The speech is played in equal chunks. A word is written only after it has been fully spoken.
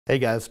Hey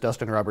guys,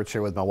 Dustin Roberts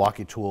here with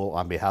Milwaukee Tool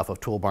on behalf of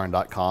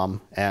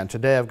Toolbarn.com, and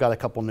today I've got a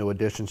couple new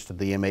additions to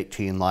the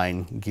M18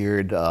 line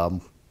geared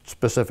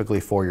specifically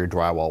for your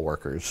drywall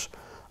workers.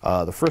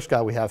 The first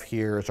guy we have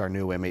here is our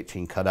new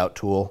M18 cutout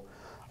tool.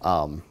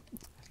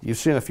 You've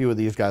seen a few of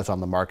these guys on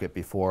the market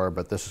before,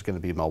 but this is going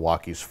to be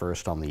Milwaukee's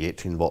first on the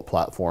 18-volt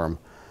platform,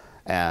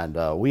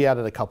 and we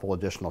added a couple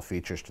additional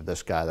features to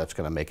this guy that's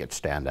going to make it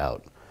stand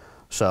out.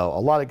 So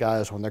a lot of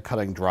guys, when they're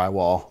cutting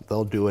drywall,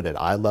 they'll do it at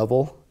eye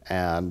level,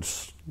 and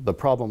the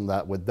problem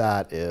with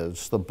that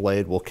is the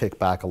blade will kick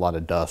back a lot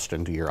of dust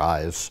into your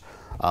eyes,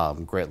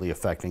 greatly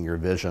affecting your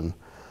vision.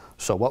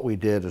 So what we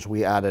did is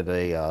we added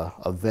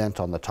a vent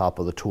on the top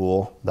of the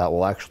tool that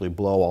will actually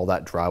blow all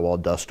that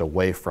drywall dust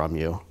away from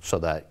you so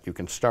that you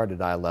can start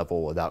at eye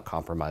level without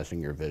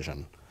compromising your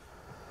vision.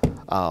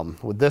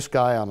 With this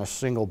guy on a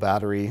single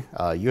battery,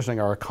 using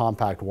our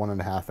compact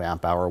 1.5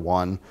 amp hour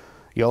one,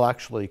 you'll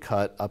actually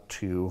cut up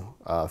to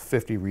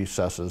 50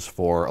 recesses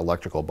for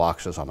electrical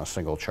boxes on a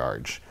single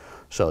charge.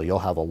 So you'll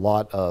have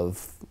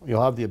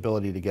the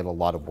ability to get a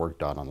lot of work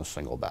done on a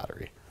single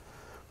battery.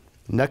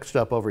 Next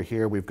up over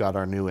here, we've got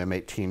our new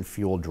M18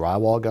 fuel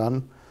drywall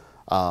gun.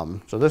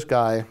 So this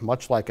guy,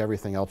 much like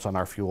everything else on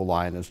our fuel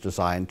line, is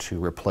designed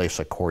to replace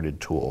a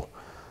corded tool.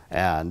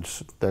 And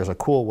there's a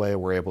cool way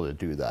we're able to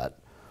do that.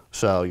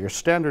 So your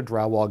standard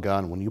drywall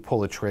gun, when you pull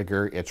the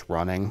trigger, it's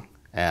running.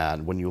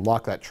 And when you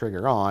lock that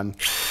trigger on,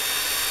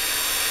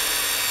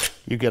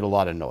 you get a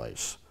lot of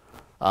noise.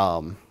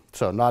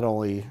 So not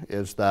only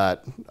is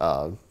that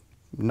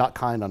not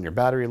kind on your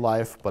battery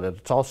life, but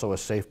it's also a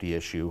safety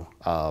issue.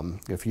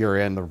 If you're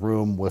in the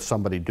room with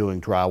somebody doing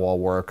drywall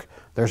work,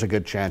 there's a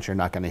good chance you're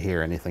not going to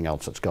hear anything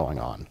else that's going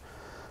on.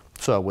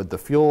 So with the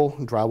fuel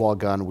drywall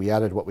gun, we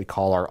added what we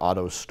call our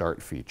auto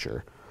start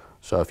feature.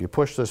 So if you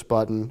push this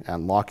button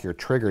and lock your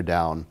trigger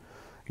down,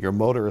 your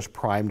motor is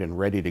primed and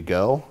ready to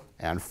go,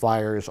 and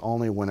fires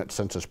only when it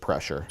senses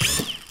pressure.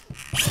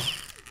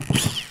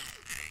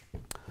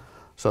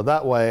 So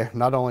that way,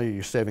 not only are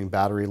you saving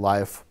battery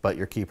life, but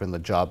you're keeping the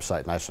job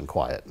site nice and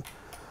quiet.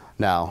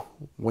 Now,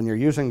 when you're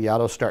using the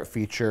auto start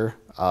feature,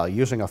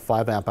 using a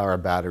 5 amp hour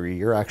battery,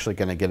 you're actually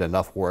going to get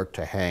enough work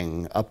to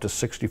hang up to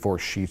 64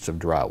 sheets of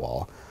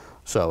drywall.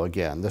 So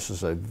again, this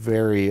is a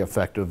very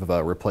effective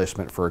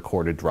replacement for a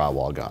corded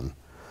drywall gun.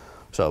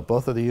 So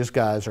both of these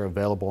guys are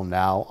available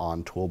now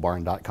on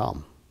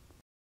Toolbarn.com.